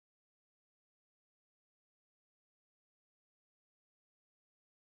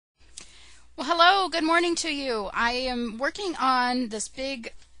Well, hello, good morning to you. I am working on this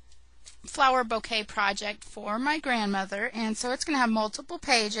big flower bouquet project for my grandmother, and so it's going to have multiple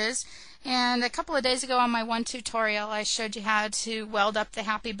pages. And a couple of days ago on my one tutorial I showed you how to weld up the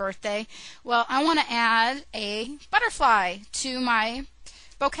happy birthday. Well, I want to add a butterfly to my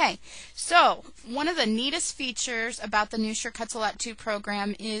bouquet. So one of the neatest features about the new Sure Cuts A Lot 2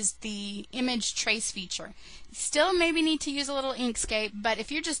 program is the image trace feature. Still maybe need to use a little Inkscape, but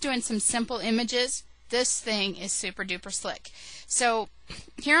if you're just doing some simple images, this thing is super duper slick. So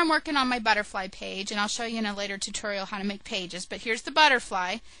here I'm working on my butterfly page, and I'll show you in a later tutorial how to make pages, but here's the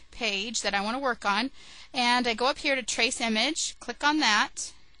butterfly page that I want to work on, and I go up here to trace image, click on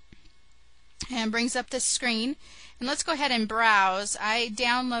that, and it brings up this screen. And let's go ahead and browse. I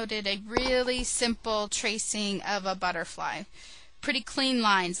downloaded a really simple tracing of a butterfly. Pretty clean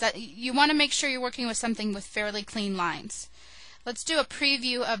lines. That you want to make sure you're working with something with fairly clean lines. Let's do a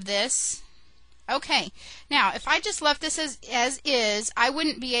preview of this. Okay, now if I just left this as is, I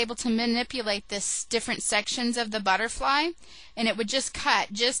wouldn't be able to manipulate this different sections of the butterfly, and it would just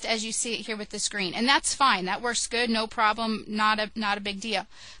cut just as you see it here with the screen. And that's fine, that works good, no problem, not a big deal.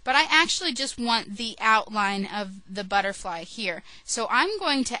 But I actually just want the outline of the butterfly here. So I'm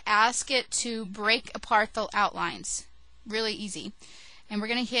going to ask it to break apart the outlines. Really easy. And we're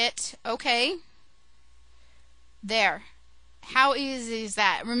going to hit OK. There. How easy is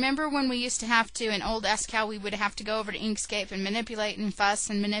that? Remember when we used to have to, in old SCAL, we would have to go over to Inkscape and manipulate and fuss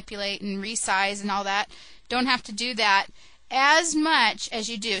and manipulate and resize and all that? Don't have to do that as much as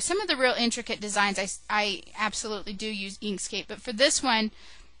you do. Some of the real intricate designs I absolutely do use Inkscape, but for this one,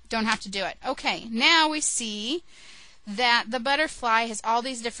 don't have to do it. Okay, now we see that the butterfly has all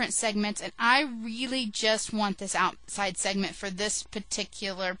these different segments, and I really just want this outside segment for this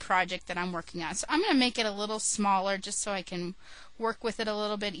particular project that I'm working on. So I'm going to make it a little smaller just so I can work with it a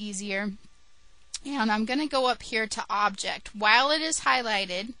little bit easier. And I'm going to go up here to Object. While it is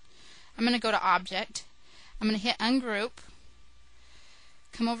highlighted, I'm going to go to Object. I'm going to hit Ungroup.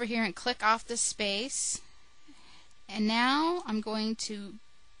 Come over here and click off the space. And now I'm going to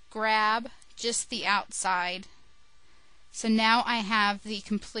grab just the outside. So now I have the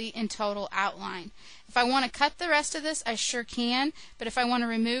complete and total outline. If I want to cut the rest of this, I sure can, but if I want to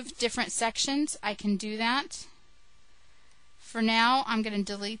remove different sections, I can do that. For now, I'm going to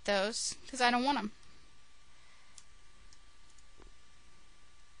delete those because I don't want them.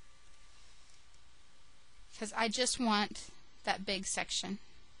 Because I just want that big section.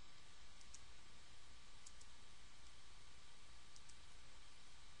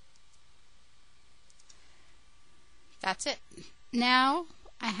 That's it. Now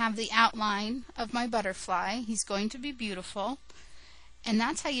I have the outline of my butterfly. He's going to be beautiful. And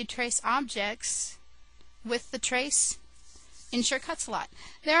that's how you trace objects with the trace in Sure Cuts A Lot.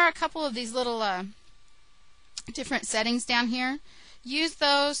 There are a couple of these little different settings down here. Use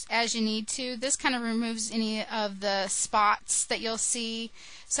those as you need to. This kind of removes any of the spots that you'll see.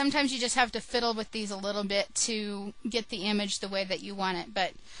 Sometimes you just have to fiddle with these a little bit to get the image the way that you want it,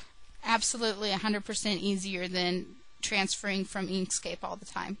 but absolutely 100% easier than transferring from Inkscape all the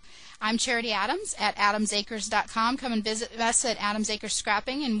time. I'm Charity Adams at adamsacres.com. Come and visit us at Adams Acres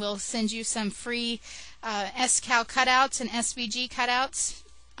Scrapping, and we'll send you some free SCAL cutouts and SVG cutouts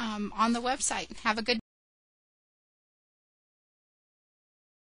on the website. Have a good day.